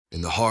In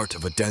the heart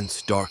of a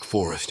dense, dark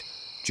forest,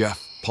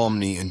 Jeff,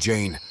 Pomni, and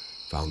Jane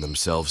found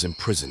themselves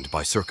imprisoned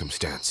by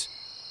circumstance.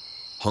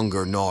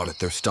 Hunger gnawed at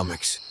their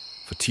stomachs,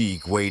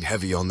 fatigue weighed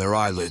heavy on their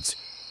eyelids,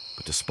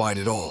 but despite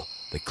it all,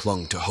 they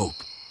clung to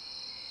hope.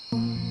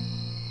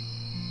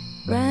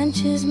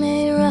 Branches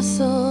may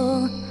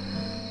rustle,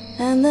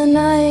 and the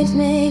night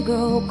may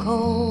grow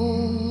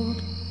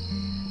cold,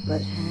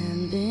 but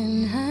hand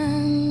in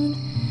hand,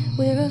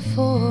 we're a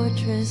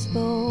fortress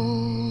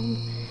bold.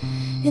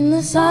 In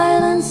the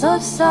silence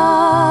of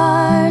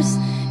stars,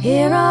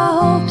 here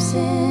our hopes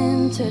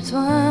intertwine.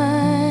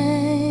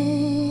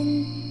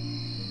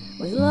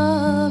 With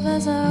love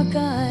as our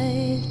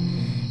guide,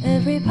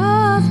 every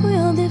path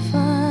we'll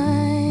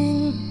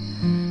define.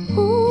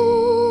 Ooh.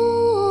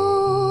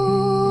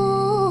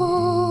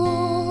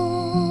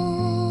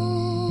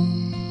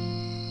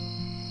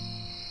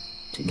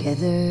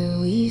 Together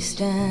we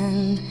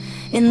stand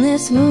in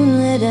this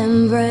moonlit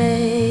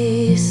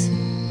embrace,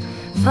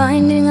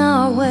 finding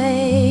our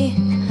way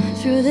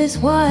through this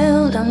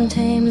wild,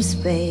 untamed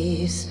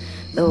space.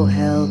 Though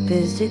help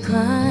is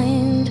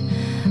declined,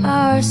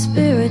 our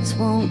spirits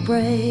won't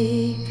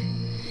break.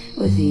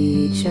 With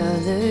each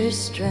other's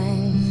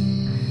strength,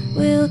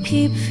 we'll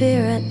keep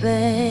fear at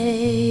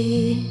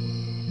bay.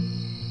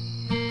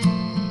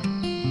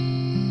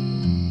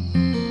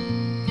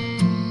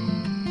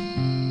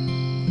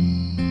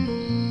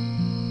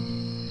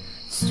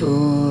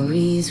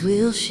 Stories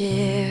we'll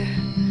share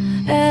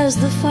as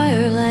the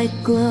firelight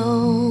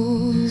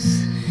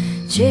glows,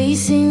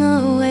 chasing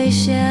away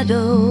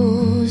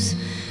shadows,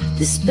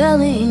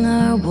 dispelling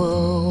our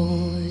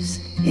woes.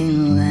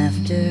 In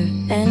laughter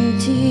and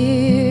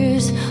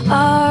tears,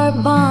 our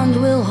bond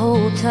will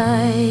hold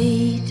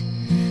tight,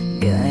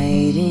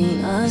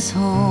 guiding us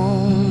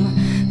home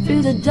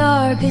through the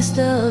darkest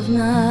of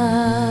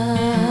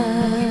night.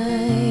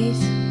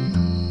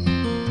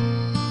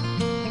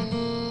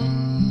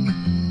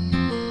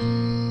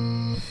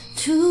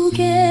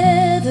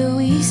 Together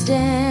we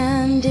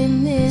stand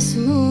in this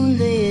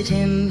moonlit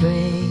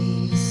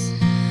embrace,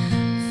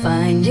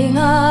 finding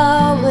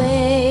our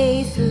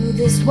way through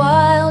this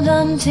wild,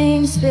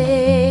 untamed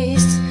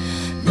space.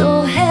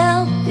 Though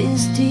help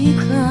is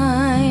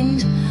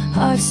declined,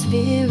 our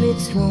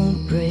spirits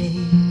won't break.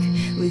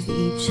 With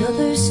each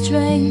other's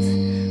strength,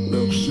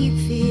 we'll keep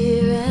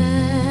fear at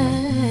bay.